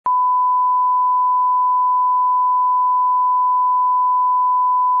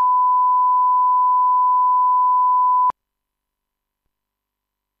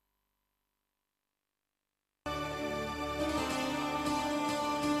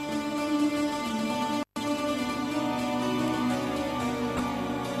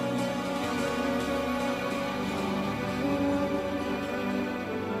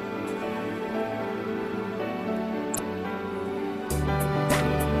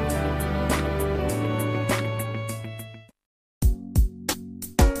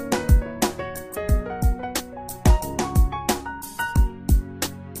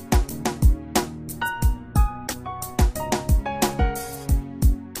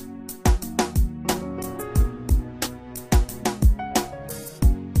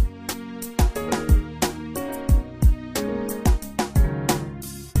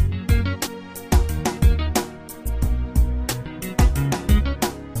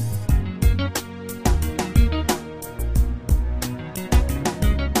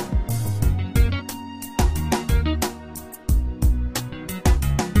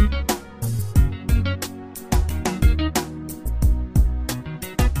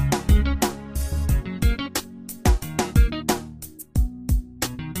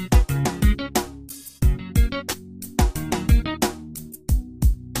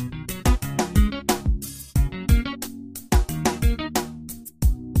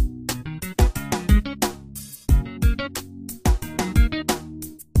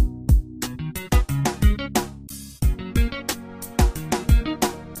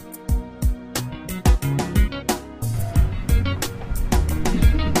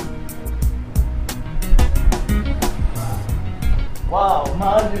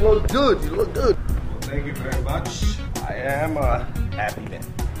man, you look good. You look good. Well, thank you very much. I am a happy man.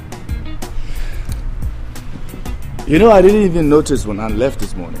 You know, I didn't even notice when I left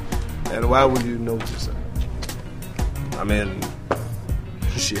this morning. And why would you notice her? I mean,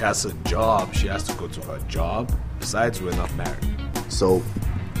 she has a job. She has to go to her job. Besides, we're not married. So,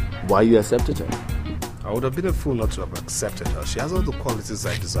 why you accepted her? I would have been a fool not to have accepted her. She has all the qualities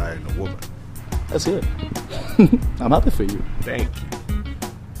I desire in a woman. That's it. I'm happy for you. Thank you.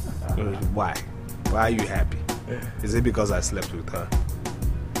 Why? Why are you happy? Is it because I slept with her?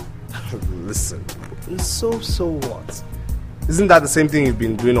 Listen, so what? Isn't that the same thing you've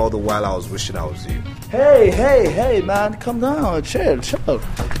been doing all the while I was wishing I was you? Hey, man, calm down, chill.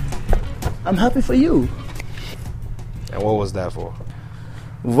 I'm happy for you. And what was that for?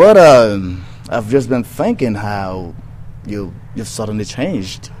 What, I've just been thinking how you've suddenly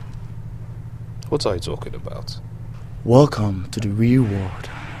changed. What are you talking about? Welcome to the real world.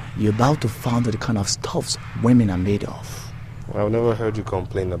 You're about to find out the kind of stuffs women are made of. Well, I've never heard you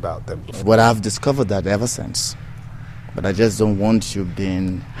complain about them before. But I've discovered that ever since. But I just don't want you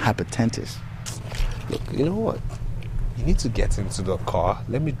being hypertensive. Look, you know what? You need to get into the car.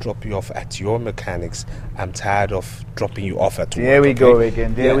 Let me drop you off at your mechanics. I'm tired of dropping you off at work. There we go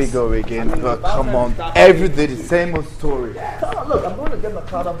again. Look, come on. Every day the same old story. Come on, look, I'm going to get my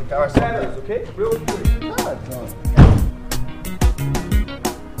car off the garage someplace, okay? Real quick. Come on.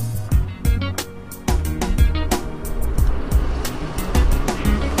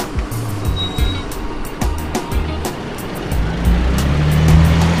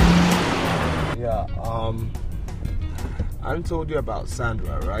 I told you about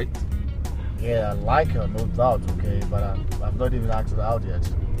Sandra, right? Yeah, I like her, no doubt, okay? But I've not even asked her out yet.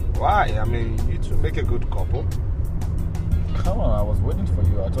 Why? I mean, you two make a good couple. Come on, I was waiting for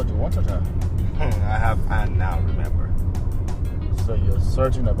you. I thought you wanted her. I have Anne now, remember? So you're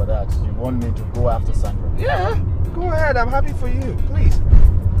certain about that? You want me to go after Sandra? Yeah, go ahead. I'm happy for you. Please.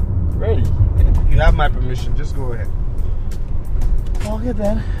 Really? You have my permission. Just go ahead. Okay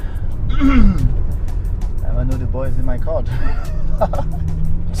then. I know the boys in my card.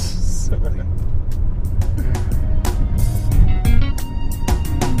 Silly.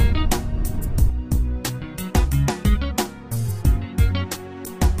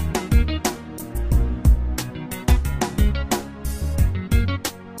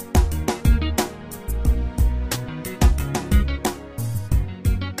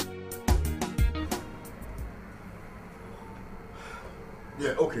 Yeah,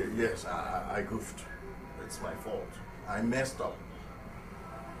 okay, yes, I goofed. It's my fault. I messed up.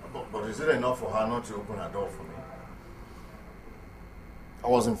 But is it enough for her not to open her door for me? I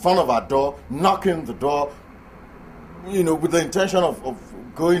was in front of her door, knocking the door, you know, with the intention of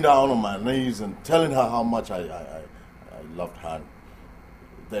going down on my knees and telling her how much I loved her.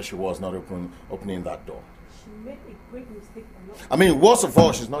 There she was, not opening that door. She made a great mistake. I mean, worst of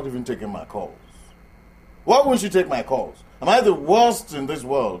all, she's not even taking my calls. Why wouldn't she take my calls? Am I the worst in this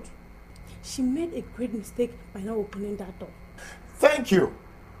world? She made a great mistake by not opening that door. Thank you.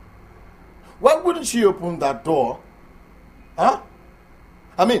 Why wouldn't she open that door? Huh?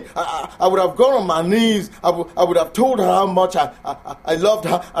 I mean, I would have gone on my knees. I would have told her how much I loved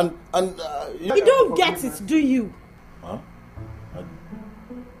her. And you don't get it, do you? Huh?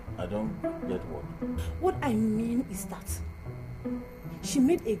 I don't get what? What I mean is that she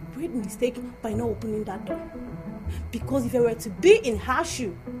made a great mistake by not opening that door. Because if I were to be in her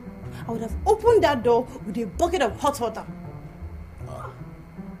shoe, I would have opened that door with a bucket of hot water.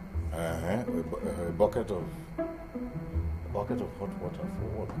 A bucket of hot water for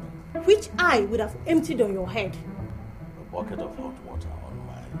what? Which I would have emptied on your head. A bucket of hot water on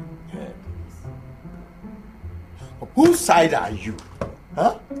my head. Whose side are you?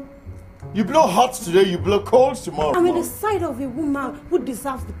 Huh? You blow hot today, you blow cold tomorrow. I'm on the side of a woman who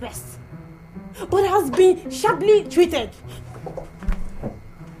deserves the best, but has been sharply treated.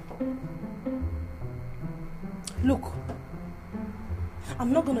 Look,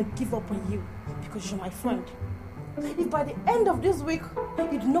 I'm not gonna give up on you because you're my friend. If by the end of this week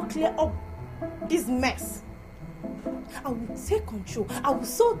you do not clear up this mess, I will take control. I will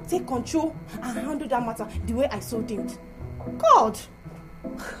so take control and handle that matter the way I so deemed. God!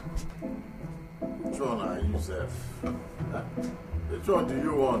 Which one are you, Zeph? Which one do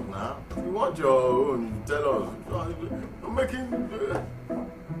you want now? You want your own, tell us. You're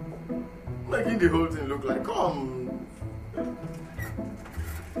making the whole thing look like, come.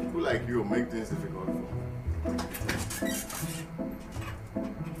 People like you make things difficult for me.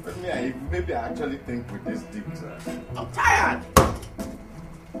 But me, maybe I actually think with this deep, sir. I'm tired!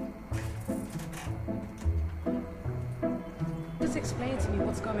 explain to me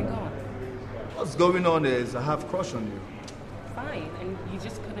what's going on? What's going on is I have a crush on you. Fine, and you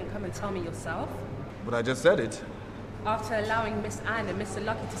just couldn't come and tell me yourself? But I just said it. After allowing Miss Anne and Mr.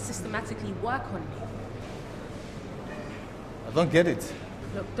 Lucky to systematically work on me. I don't get it.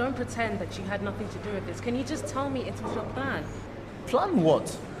 Look, don't pretend that you had nothing to do with this. Can you just tell me it was your plan? Plan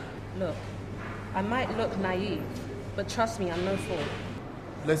what? Look, I might look naive, but trust me, I'm no fool.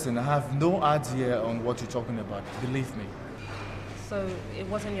 Listen, I have no idea on what you're talking about. Believe me. So, it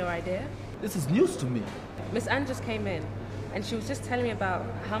wasn't your idea? This is news to me. Miss Anne just came in, and she was just telling me about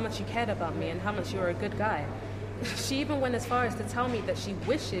how much you cared about me and how much you were a good guy. She even went as far as to tell me that she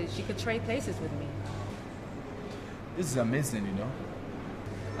wishes she could trade places with me. This is amazing, you know.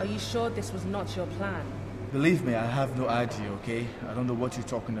 Are you sure this was not your plan? Believe me, I have no idea, okay? I don't know what you're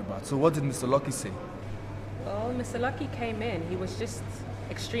talking about. So what did Mr. Lucky say? Well, Mr. Lucky came in. He was just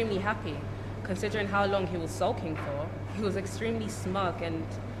extremely happy, considering how long he was sulking for. He was extremely smug and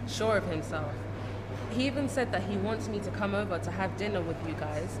sure of himself. He even said that he wants me to come over to have dinner with you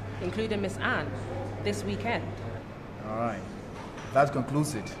guys, including Miss Anne, this weekend. All right. That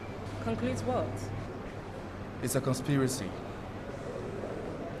concludes it. Concludes what? It's a conspiracy.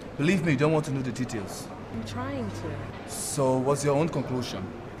 Believe me, you don't want to know the details. I'm trying to. So what's your own conclusion?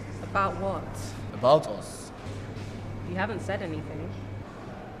 About what? About us. You haven't said anything.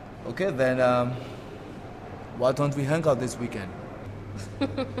 Okay, then, why don't we hang out this weekend?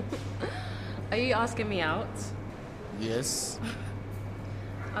 Are you asking me out? Yes.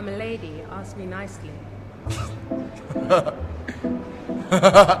 I'm a lady. Ask me nicely.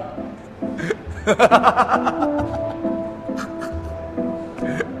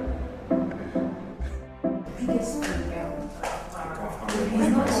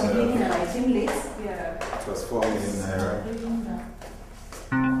 It was 4 million naira.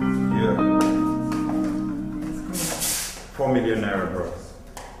 Yeah. 4 million naira, bro.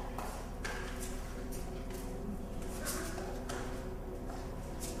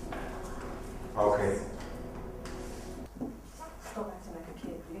 Okay. Stop acting like a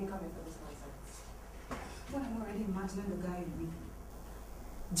kid. You didn't come in for this nonsense. Well, I'm already imagining the guy you meet.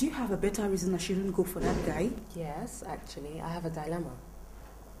 Do you have a better reason I shouldn't go for that guy? Yes, actually. I have a dilemma.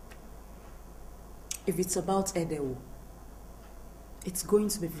 If it's about Edewo, it's going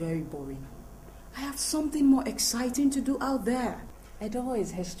to be very boring. I have something more exciting to do out there. Edoho is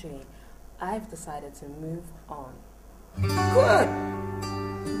history. I've decided to move on. Good!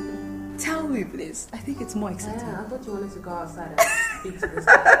 Tell me, please. I think it's more exciting. Yeah, I thought you wanted to go outside and speak to this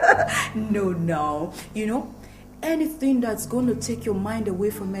guy. No. You know, anything that's going to take your mind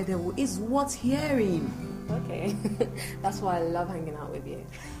away from Edewo is worth hearing. Okay. That's why I love hanging out with you.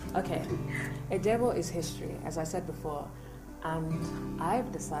 Okay. Edewo is history, as I said before. And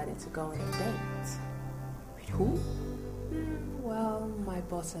I've decided to go on a date. With who? Well, my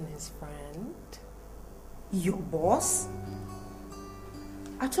boss and his friend. Your boss?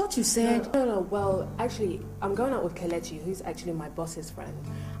 I thought you said... No. Well, actually, I'm going out with Kelechi, who's actually my boss's friend.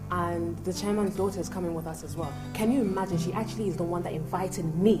 And the chairman's daughter is coming with us as well. Can you imagine? She actually is the one that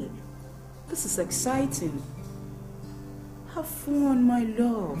invited me. This is exciting. Have fun, my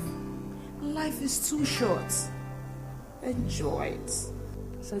love. Life is too short. Enjoy it.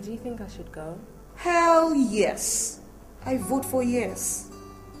 So do you think I should go? Hell yes. I vote for yes.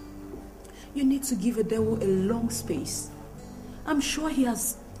 You need to give Edewo a long space. I'm sure he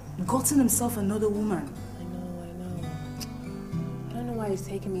has gotten himself another woman. I know. I don't know why it's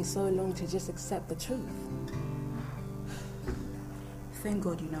taking me so long to just accept the truth. Thank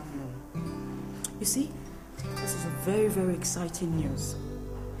God you now know. You see, this is a very, very exciting news.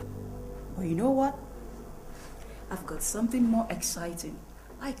 But you know what? I've got something more exciting.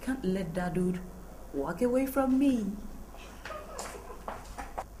 I can't let that dude walk away from me.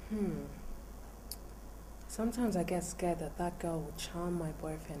 Sometimes I get scared that that girl will charm my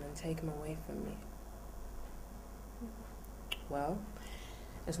boyfriend and take him away from me. Well,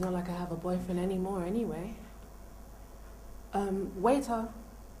 it's not like I have a boyfriend anymore anyway. Waiter.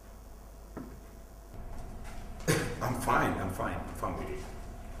 I'm fine with you.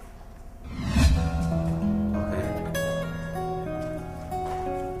 Okay.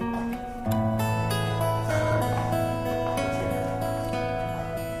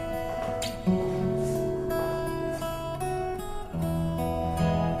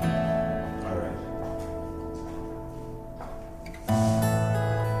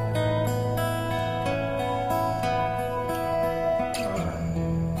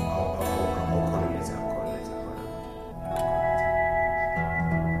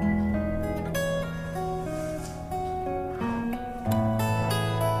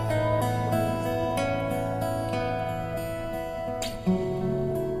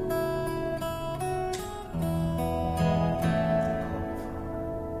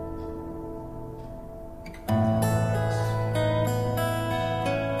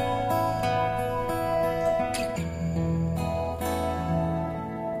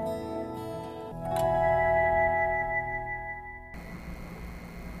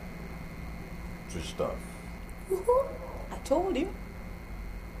 stuff. I told you.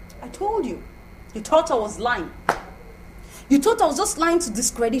 I told you. You thought I was lying. You thought I was just lying to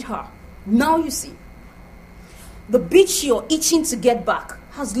discredit her. Now you see. The bitch you're itching to get back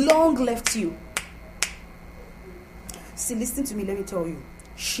has long left you. See, listen to me, let me tell you.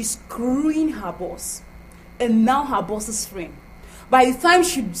 She's screwing her boss. And now her boss's friend. By the time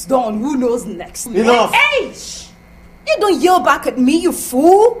she's done, who knows next? Enough! Hey! You don't yell back at me, you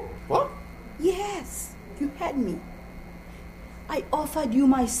fool! What? Yes, you heard me. I offered you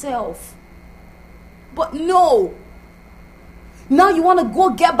myself. But no. Now you want to go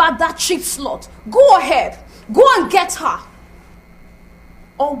get back that cheap slut. Go ahead. Go and get her.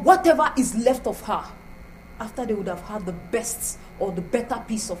 Or whatever is left of her. After they would have had the best or the better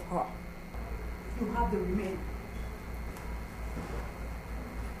piece of her. You have the remaining.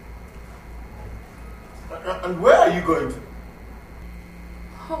 And where are you going to?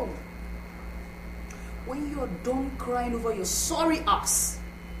 Home. When you're done crying over your sorry ass,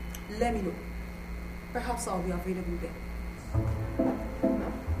 let me know. Perhaps I'll be available there.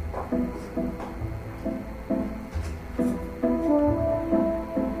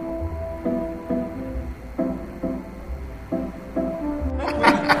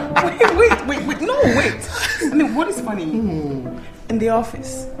 Wait, no, wait. I mean, what is funny? In the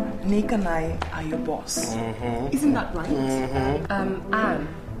office, Nick and I are your boss. Isn't that right? Anne,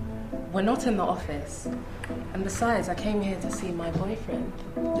 we're not in the office. And besides, I came here to see my boyfriend.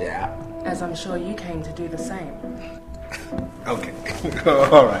 Yeah. As I'm sure you came to do the same. Okay.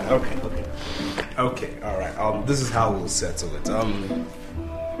 All right. Okay. All right. This is how we'll settle it.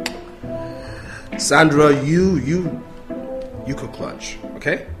 Sandra, you cook lunch,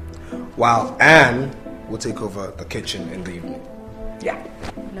 okay? While Anne will take over the kitchen in the evening. Yeah.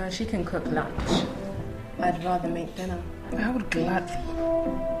 No, she can cook lunch. I'd rather make dinner. I would gladly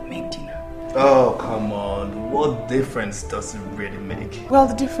make dinner. Oh, come on. What difference does it really make? Well,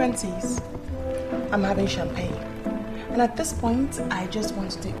 the difference is I'm having champagne. And at this point, I just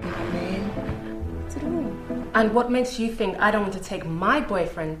want to take my man to the room. And what makes you think I don't want to take my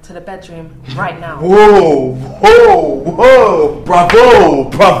boyfriend to the bedroom right now? Whoa! Bravo!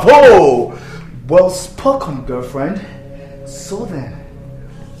 Well spoken, girlfriend. So then,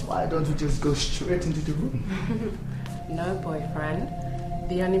 why don't we just go straight into the room? No, boyfriend.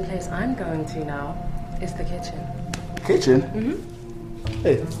 The only place I'm going to now is the kitchen. Kitchen? Mm-hmm.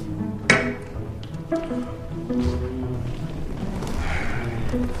 Hey.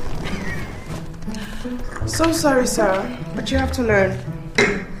 So sorry, sir, but you have to learn.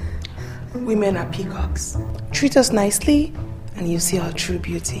 Women are peacocks. Treat us nicely, and you see our true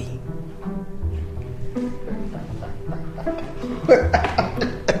beauty.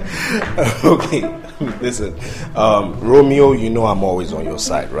 Okay, listen. Romeo, you know I'm always on your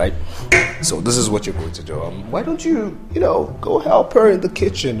side, right? So this is what you're going to do. Why don't you, go help her in the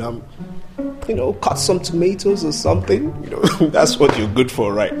kitchen? Cut some tomatoes or something. That's what you're good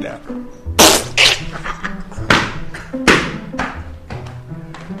for right now.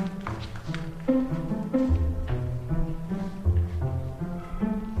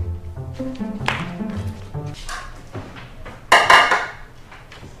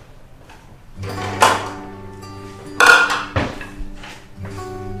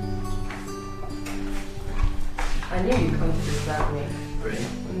 I knew you'd come to disturb me. Really?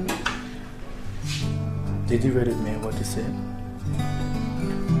 Did you really mean what you said?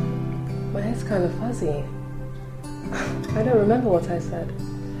 My head's kind of fuzzy. I don't remember what I said.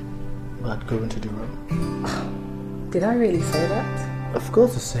 About going to the room? Did I really say that? Of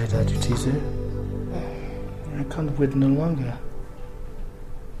course I said that, you teaser. I can't wait no longer.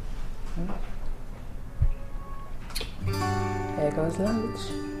 Here goes lunch.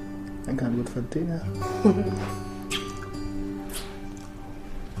 I can't wait for dinner.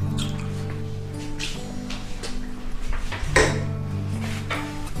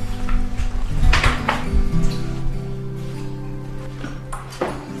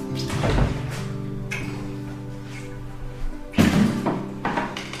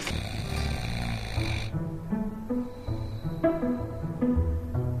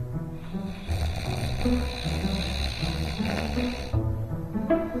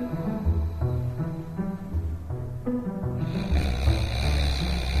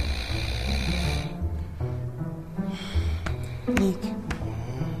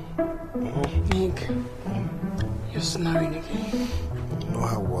 Nick, you're snoring again. No,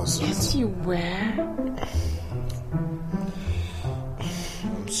 I wasn't. Yes, you were.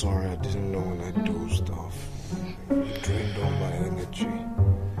 I'm sorry, I didn't know when I dozed off. It drained all my energy.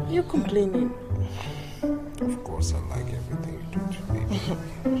 You're complaining. Of course, I like everything you do to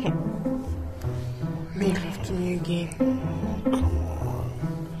me. Make love to me again. Come on.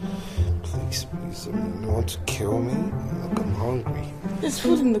 Please, you want to kill me? Look, I'm hungry. There's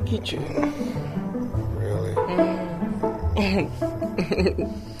food in the kitchen. Really? Yeah.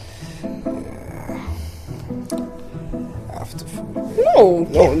 After food. No.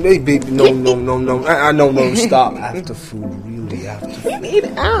 No, baby, no. No, stop. After food, really, after food. Eat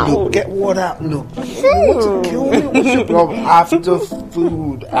out. Look, get what out. Look, you want to kill me? What's your problem? After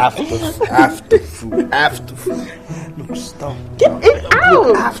food. Look, stop. Get it out.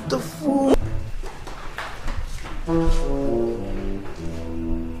 Look, after food.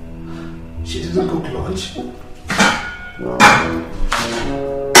 She didn't cook lunch.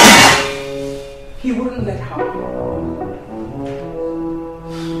 He wouldn't let her.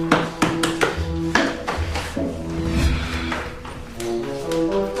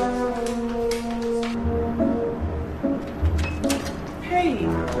 Hey.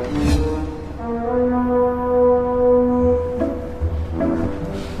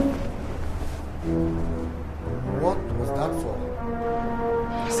 What was that for?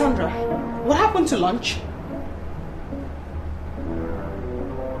 Sandra, what happened to lunch?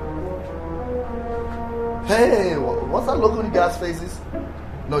 Hey, what's that look on you guys' faces?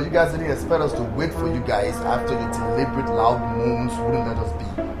 No, you guys didn't expect us to wait for you guys after your deliberate loud moans wouldn't let us be.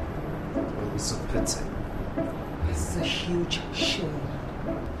 It was a pity. This is a huge shame.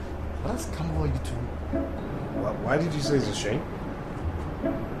 What has come over you two? Why did you say it's a shame?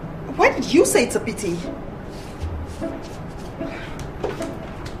 Why did you say it's a pity?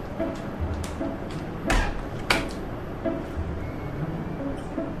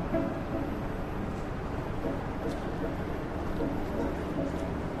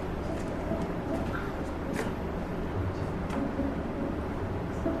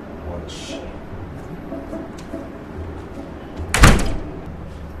 What a shame.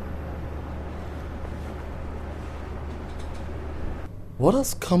 What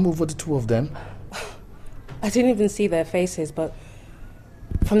has come over the two of them? I didn't even see their faces, but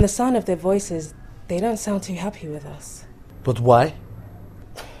from the sound of their voices, they don't sound too happy with us. But why?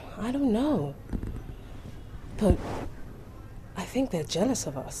 I don't know. But I think they're jealous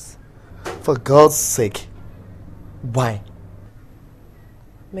of us. For God's sake. Why?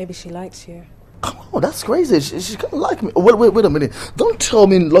 Maybe she likes you. Come on, that's crazy. She can't like me. Wait a minute. Don't tell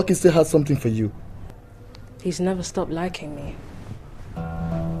me Lucky still has something for you. He's never stopped liking me.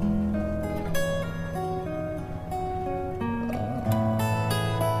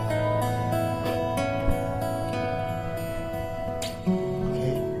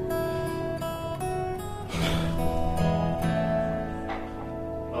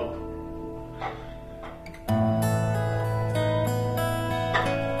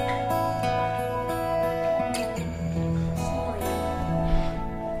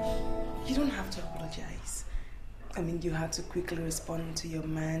 You had to quickly respond to your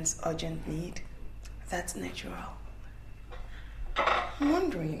man's urgent need. That's natural. I'm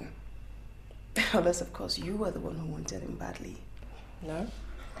wondering. Unless, of course, you were the one who wanted him badly. No.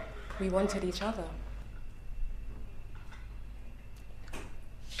 We wanted each other.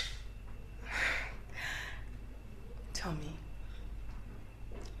 Tell me,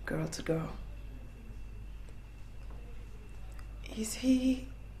 girl to girl, is he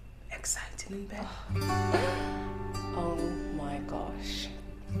exciting in bed? Oh my gosh.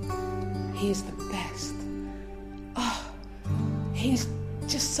 He's the best. Oh, he's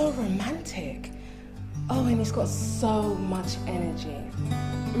just so romantic. Oh, and he's got so much energy.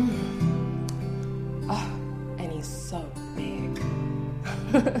 Oh, and he's so big.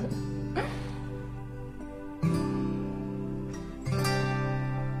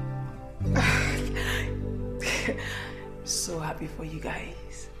 So happy for you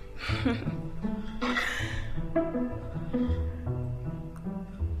guys.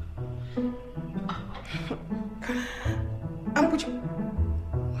 Would you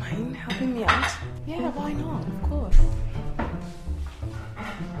mind helping me out? Yeah, why not? Of course.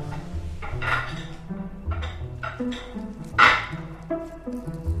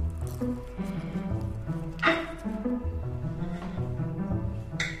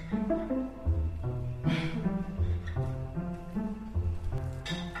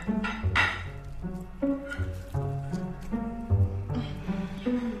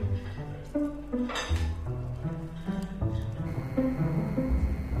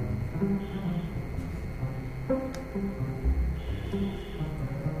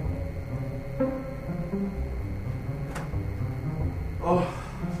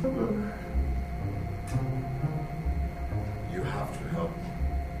 You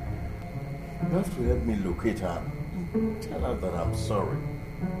have to help me locate her. Tell her that I'm sorry.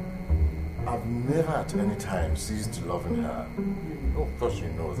 I I've never at any time ceased loving her. Oh, of course you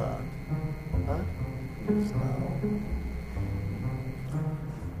know that. Huh? Please now.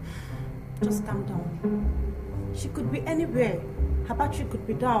 Just calm down. She could be anywhere. Her battery could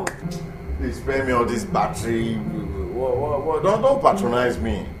be down. Please spare me all this battery. Don't patronize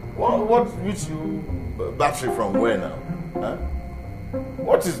me. Which battery from where now? Huh?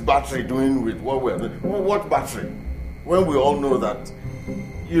 What is battery doing with what we're doing? What battery? When we all know that,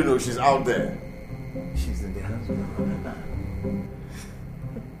 she's out there. She's in the hands of another man.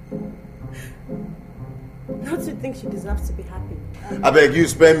 Don't you think she deserves to be happy? I beg you,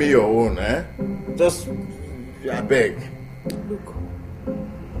 spare me your own, eh? Just, I beg. Look,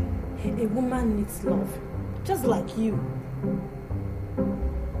 a woman needs love, just like you.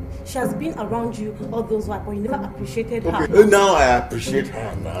 She has been around you all those while, but you never appreciated her. Now I appreciate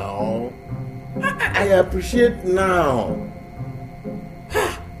her now. I appreciate now.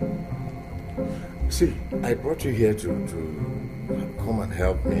 See, I brought you here to come and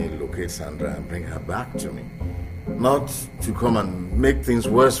help me locate Sandra and bring her back to me. Not to come and make things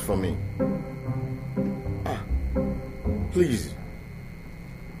worse for me. Please.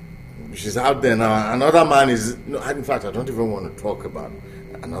 She's out there now. Another man is... No, in fact, I don't even want to talk about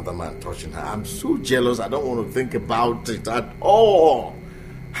another man touching her. I'm so jealous, I don't want to think about it at all.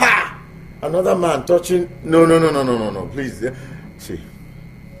 Ha! Another man touching... No. Please. See.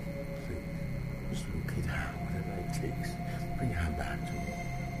 Just locate her, whatever it takes. Bring her back to me.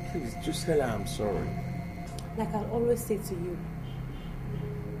 Please, just tell her I'm sorry. Like I always say to you,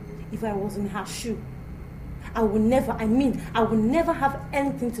 if I was in her shoe, I would never have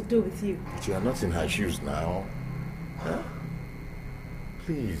anything to do with you. But you are not in her shoes now. Huh?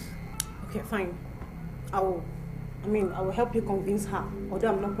 Please. Okay, fine. I will help you convince her. Although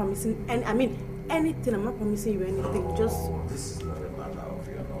I'm not promising anything. I'm not promising you anything. Just... This is not a matter of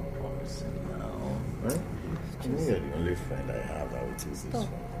you're not promising now. Right? You're the only friend I have that would take this one.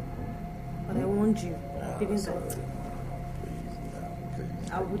 But I warned you, didn't I? Please, now, please.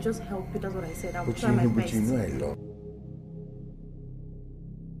 I will just help you, that's what I said. I will But try my best. But you know I love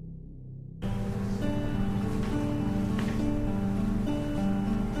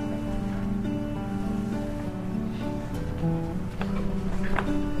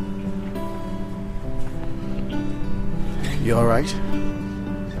You alright?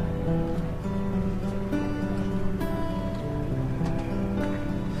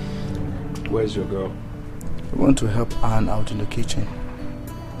 Where's your girl? We want to help Anne out in the kitchen.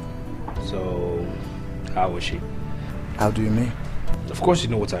 So, how was she? How do you mean? Of course you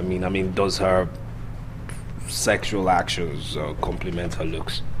know what I mean. I mean, does her sexual actions complement her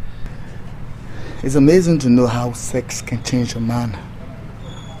looks? It's amazing to know how sex can change a man.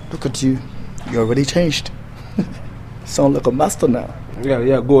 Look at you. You're already changed. Sound like a master now.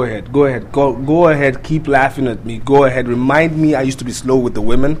 Yeah, go ahead. Go ahead, keep laughing at me. Go ahead, remind me I used to be slow with the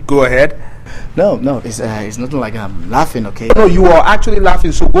women. Go ahead. No, it's nothing like I'm laughing, okay? No, you are actually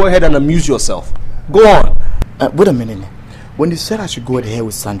laughing, so go ahead and amuse yourself. Go on. Wait a minute. When you said I should go ahead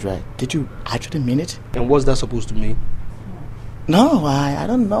with Sandra, did you actually mean it? And what's that supposed to mean? No, I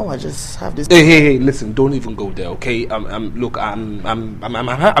don't know. I just have this. Hey! Listen, don't even go there, okay? Look, I'm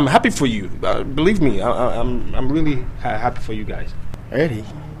happy for you. Believe me, I'm really happy for you guys. Really?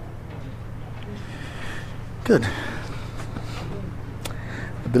 Good.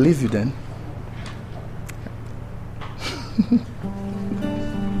 I believe you then.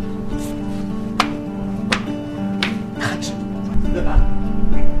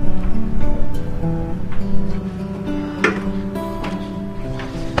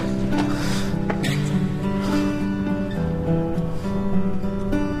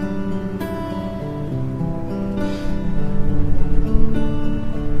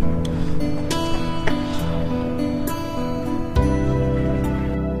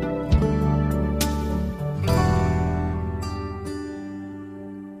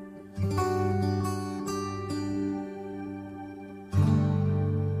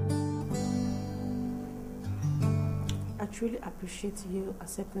 I truly appreciate you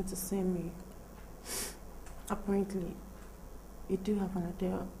accepting to see me. Apparently, you do have an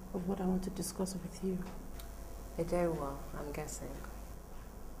idea of what I want to discuss with you. Very well, I'm guessing.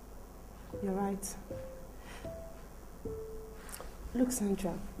 You're right. Look,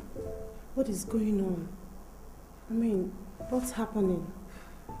 Sandra, what is going on? I mean, what's happening?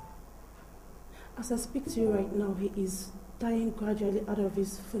 As I speak to you right now, he is dying gradually out of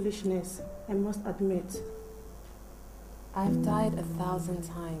his foolishness, I must admit. I've died 1,000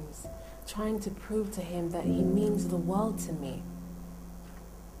 times, trying to prove to him that he means the world to me.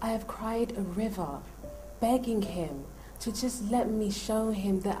 I have cried a river, begging him to just let me show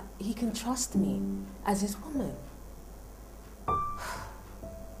him that he can trust me as his woman.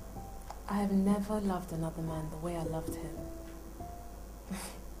 I have never loved another man the way I loved him.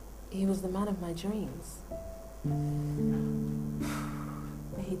 He was the man of my dreams.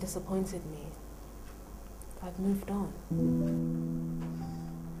 But he disappointed me. I've moved on.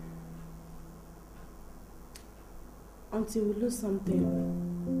 Until we lose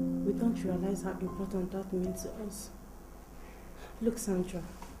something, we don't realize how important that means to us. Look, Sandra.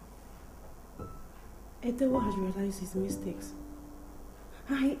 Etewo has realized his mistakes.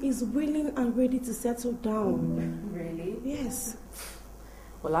 He is willing and ready to settle down. Really? Yes.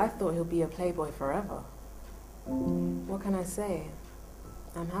 Well, I thought he'll be a playboy forever. What can I say?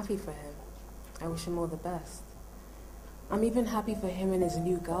 I'm happy for him. I wish him all the best. I'm even happy for him and his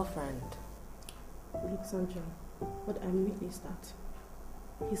new girlfriend. Look, Sandra, what I mean is that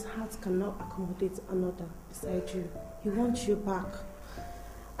his heart cannot accommodate another beside you. He wants you back.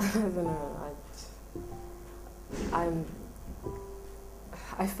 I don't know.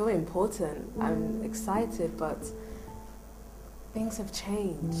 I feel important. I'm excited, but things have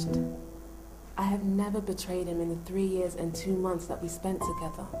changed. I have never betrayed him in the 3 years and 2 months that we spent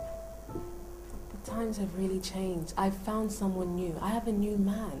together. But times have really changed. I've found someone new. I have a new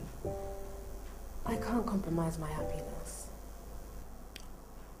man. I can't compromise my happiness.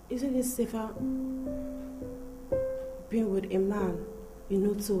 Isn't it safer being with a man you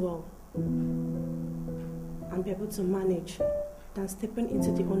know too well and be able to manage than stepping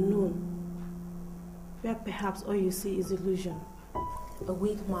into the unknown where perhaps all you see is illusion? A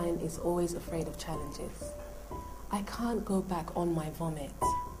weak mind is always afraid of challenges. I can't go back on my vomit.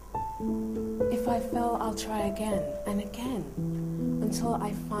 If I fail, I'll try again and again until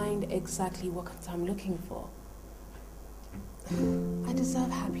I find exactly what I'm looking for. I deserve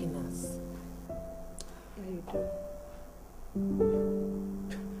happiness. Yeah, you do.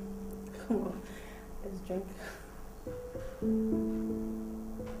 Come on, let's drink.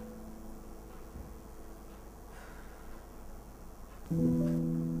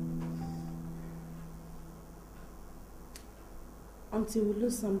 Until we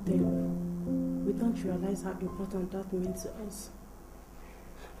lose something, we don't realize how important that means to us.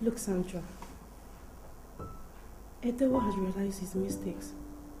 Look, Sandra. Etewo has realized his mistakes.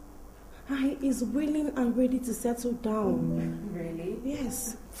 He is willing and ready to settle down. Really?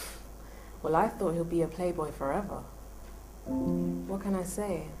 Yes. Well, I thought he'll be a playboy forever. What can I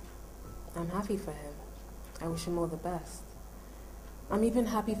say? I'm happy for him. I wish him all the best. I'm even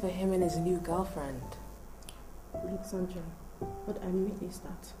happy for him and his new girlfriend. Look, Sandra, what I mean is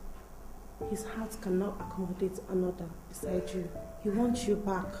that his heart cannot accommodate another beside you. He wants you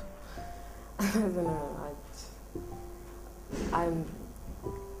back. I don't know.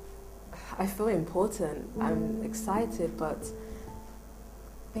 I feel important. I'm excited, but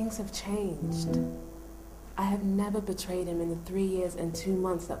things have changed. I have never betrayed him in the 3 years and 2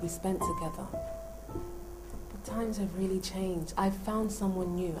 months that we spent together. But times have really changed. I've found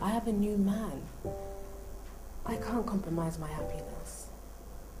someone new. I have a new man. I can't compromise my happiness.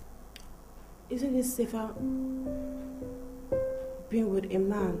 Isn't it safer being with a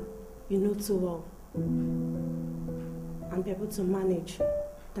man you know too well and be able to manage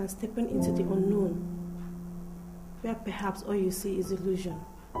than stepping into the unknown where perhaps all you see is illusion?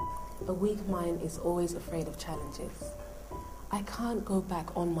 A weak mind is always afraid of challenges. I can't go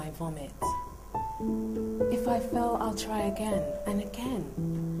back on my vomit. If I fail, I'll try again and again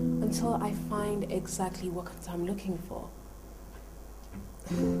until I find exactly what I'm looking for.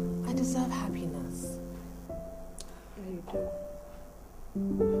 I deserve happiness. Yeah, you do.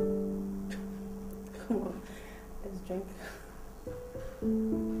 Come on, let's drink.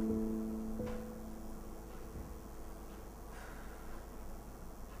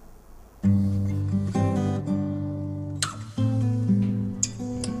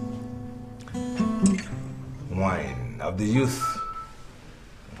 Wine of the youth.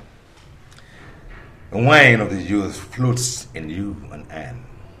 The wine of the youth floats in you and Anne.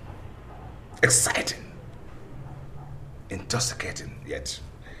 Exciting, intoxicating, yet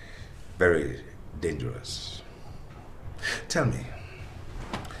very dangerous. Tell me,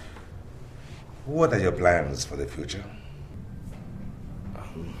 what are your plans for the future?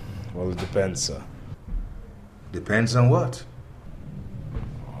 Well, it depends, sir. Depends on what?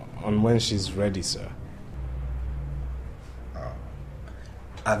 On when she's ready, sir.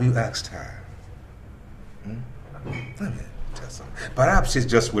 Have you asked her? Let me tell something. Perhaps she's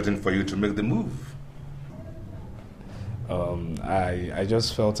just waiting for you to make the move. I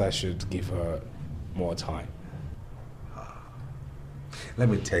just felt I should give her more time. Let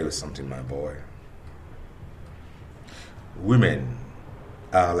me tell you something, my boy. Women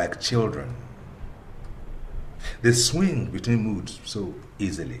are like children. They swing between moods so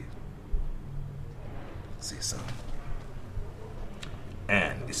easily. See, son,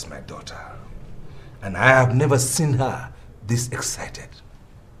 Anne is my daughter, and I have never seen her this excited.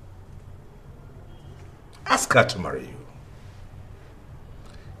 Ask her to marry you.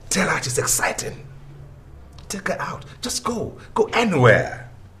 Tell her it's exciting. Take her out. Just go. Go anywhere.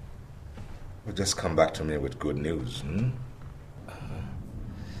 Or just come back to me with good news.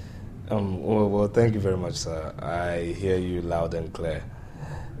 Well, thank you very much, sir. I hear you loud and clear.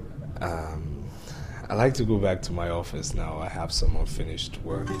 I like to go back to my office now. I have some unfinished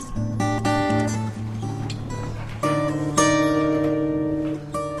work.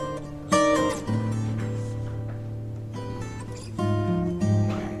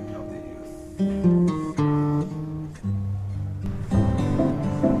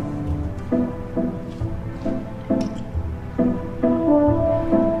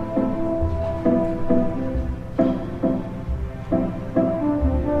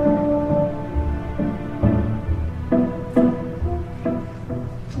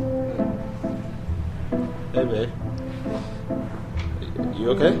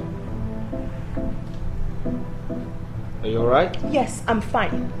 Yes, I'm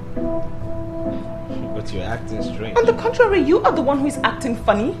fine. But you're acting strange. On the contrary, you are the one who is acting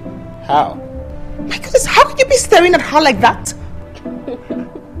funny. How? My goodness, how could you be staring at her like that?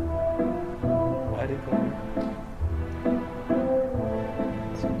 Why did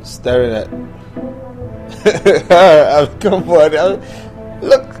you staring at her? Come on.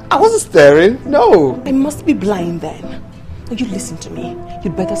 Look, I wasn't staring. No. I must be blind then. Now you listen to me.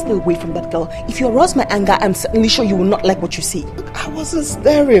 You'd better stay away from that girl. If you arouse my anger, I'm certainly sure you will not like what you see. Look, I wasn't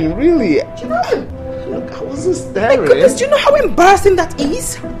staring, really. You know, look, I wasn't staring. My goodness, do you know how embarrassing that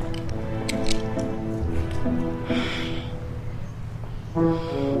is?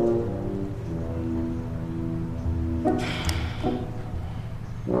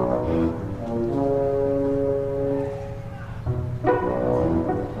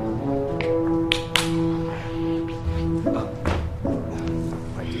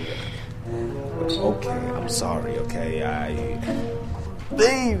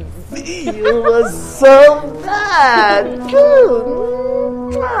 You were so bad.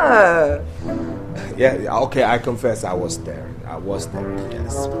 Yeah, okay, I confess I was staring.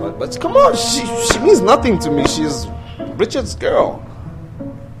 Yes. But come on, she means nothing to me. She's Richard's girl.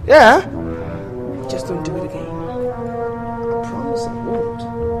 Yeah? Just don't do it again. I promise I won't.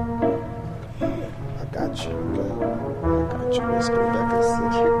 I got you, okay? Let's go back and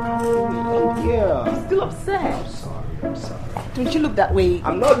sit here. Oh, yeah. Still upset. I'm sorry. Don't you look that way?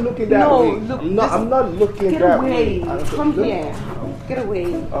 I'm not looking that way. Look, I'm not looking that way. Get away. Come here. Get away.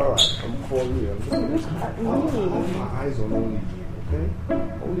 Alright, I'm for you. Look at me. I have my eyes on only you, okay?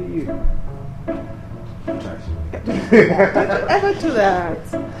 Only you. Don't ever do that.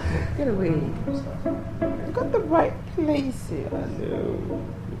 Get away. You got the right places. I know.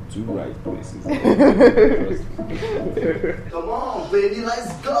 The two right places. Come on, baby,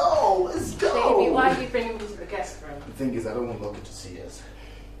 let's go. Let's go. Baby, why are you bringing me to the guest room? The thing is, I don't want Loki to see us.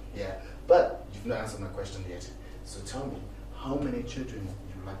 Yeah, but you've not answered my question yet. So tell me, how many children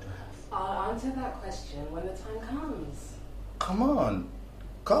would you like to have? I'll answer that question when the time comes. Come on.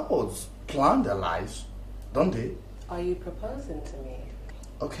 Couples plan their lives, don't they? Are you proposing to me?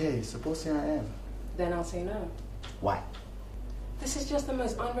 Okay, supposing I am. Then I'll say no. Why? This is just the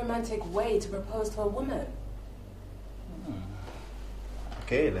most unromantic way to propose to a woman.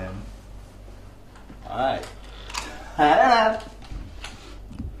 Okay then. Alright.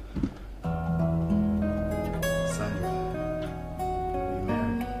 Sandra, you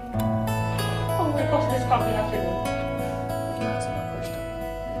married? Oh my gosh, this can't be happening. You can answer my question.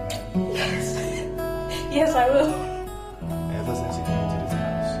 You married? Yes, I will. Ever since you came to this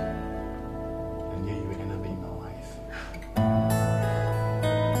house, I knew you were gonna be my wife.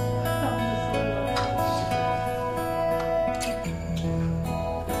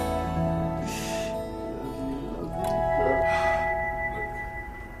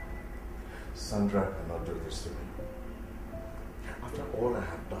 Sandra cannot do this to me. After all I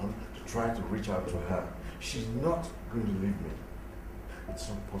have done to try to reach out to her, she's not going to leave me. It's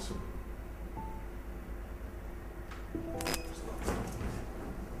not possible.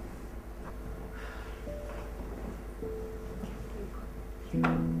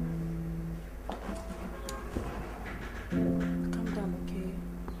 Calm down, okay?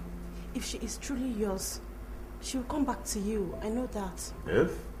 If she is truly yours, she will come back to you. I know that.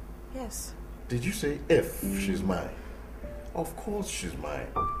 If? Yes. Did you say if she's mine? Of course she's mine.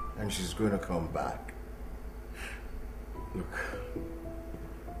 And she's going to come back. Look,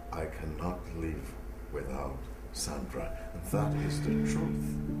 I cannot live without Sandra, and that is the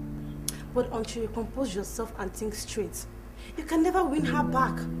truth. But until you compose yourself and think straight, you can never win her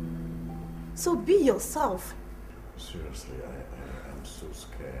back. So be yourself. Seriously, I am so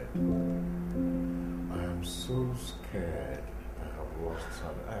scared. I am so scared. I have lost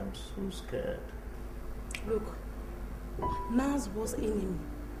Sandra. I am so scared. Look, man's worst enemy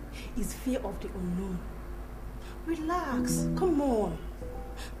is fear of the unknown. Relax, come on.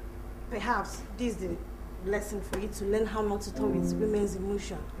 Perhaps this is the lesson for you to learn how not to turn with women's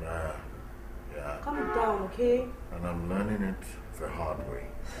emotion. Yeah. Calm down, okay? And I'm learning it the hard way.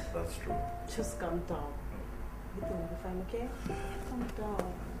 That's true. Just calm down. Everything will be fine, okay? Calm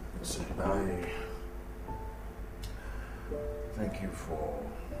down. Listen, I thank you for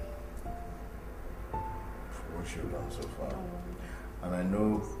what you've done so far. And I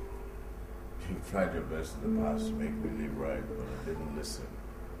know you've tried your best in the past to make me live right, but I didn't listen.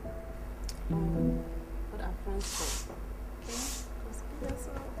 What our friends say. Okay? Just be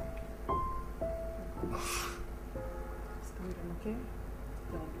yourself. Just calm down, okay?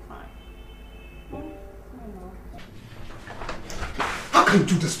 You'll be fine. How can you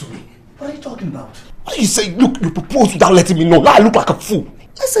do this to me? What are you talking about? Why you say, look, you proposed without letting me know? Now I look like a fool.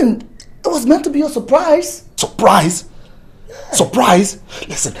 Listen, it was meant to be a surprise. Surprise? Yeah. Surprise?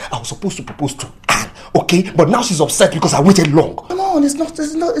 Listen, I was supposed to propose to Anne, okay? But now she's upset because I waited long. Come on, it's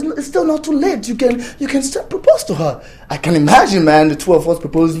still not too late. You can still propose to her. I can imagine, man, the two of us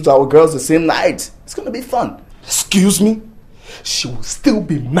proposing to our girls the same night. It's gonna be fun. Excuse me? She will still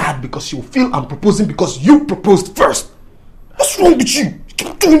be mad because she will feel I'm proposing because you proposed first. What's wrong with you? You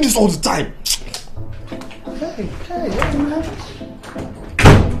keep doing this all the time. Hey, man.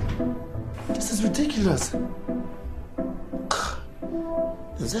 This is ridiculous.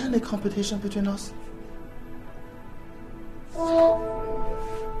 Is there any competition between us?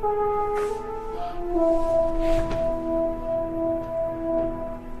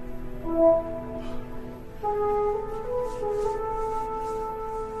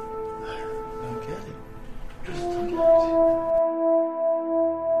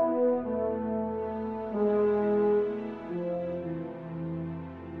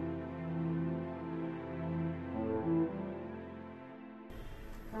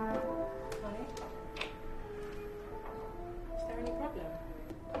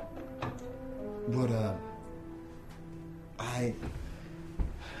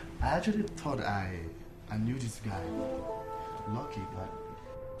 I actually thought I knew this guy, Lucky, but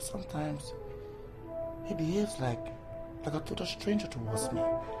sometimes he behaves like a total stranger towards me.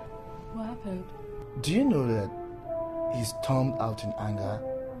 What happened? Do you know that he stormed out in anger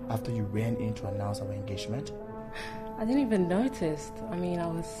after you ran in to announce our engagement? I didn't even notice. I mean, I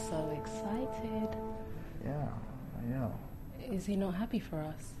was so excited. Yeah, I know. Is he not happy for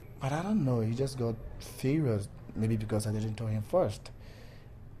us? But I don't know, he just got furious, maybe because I didn't tell him first.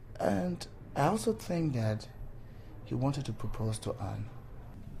 And I also think that he wanted to propose to Anne.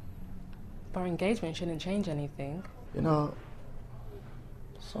 Our engagement shouldn't change anything. You know,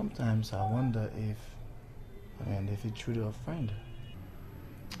 sometimes I wonder if he's truly a friend.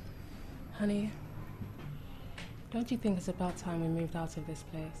 Honey, don't you think it's about time we moved out of this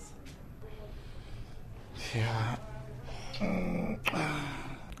place? Yeah.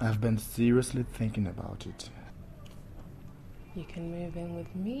 I've been seriously thinking about it. You can move in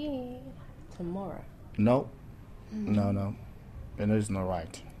with me tomorrow. No. No. You know it's not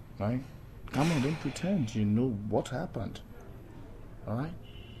right. Right? Come on, don't pretend you know what happened. Alright?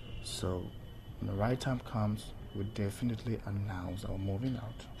 So, when the right time comes, we'll definitely announce our moving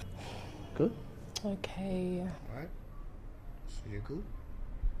out. Good? Okay. Alright? So you good?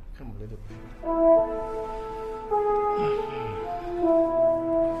 Come on, little baby.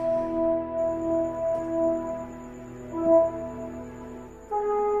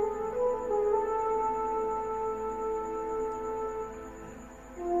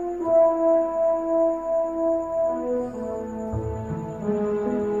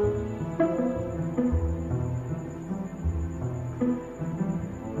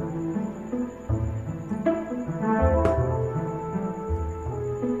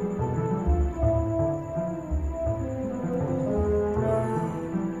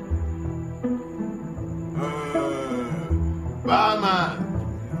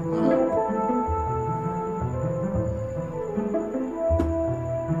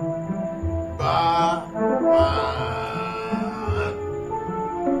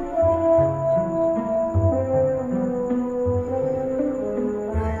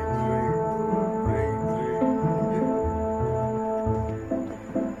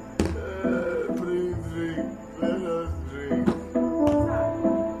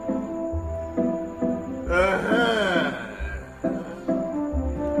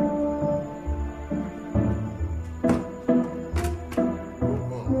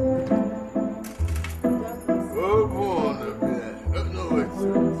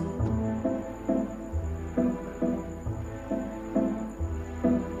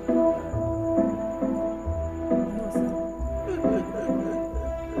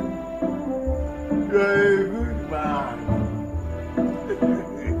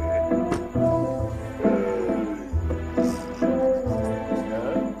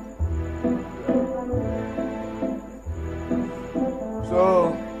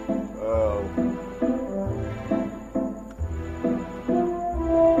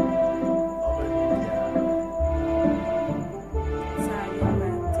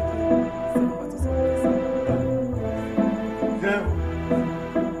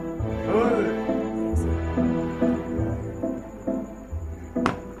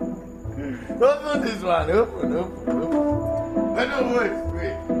 on, open. No, wait.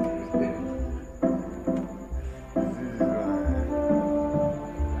 Drink.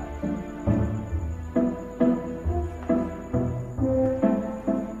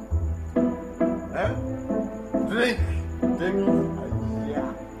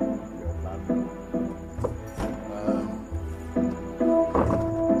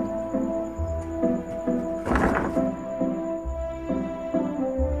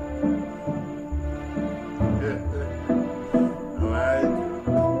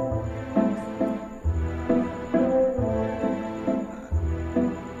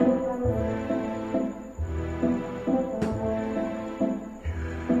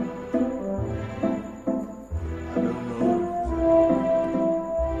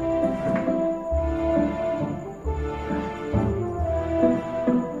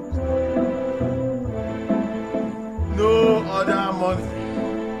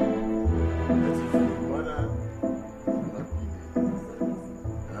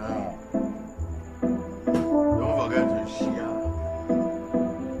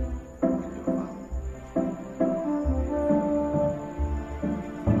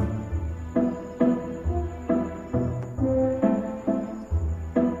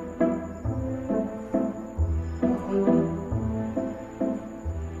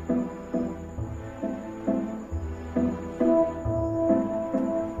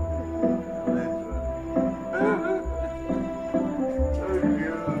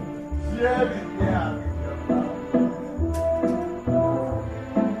 Yeah.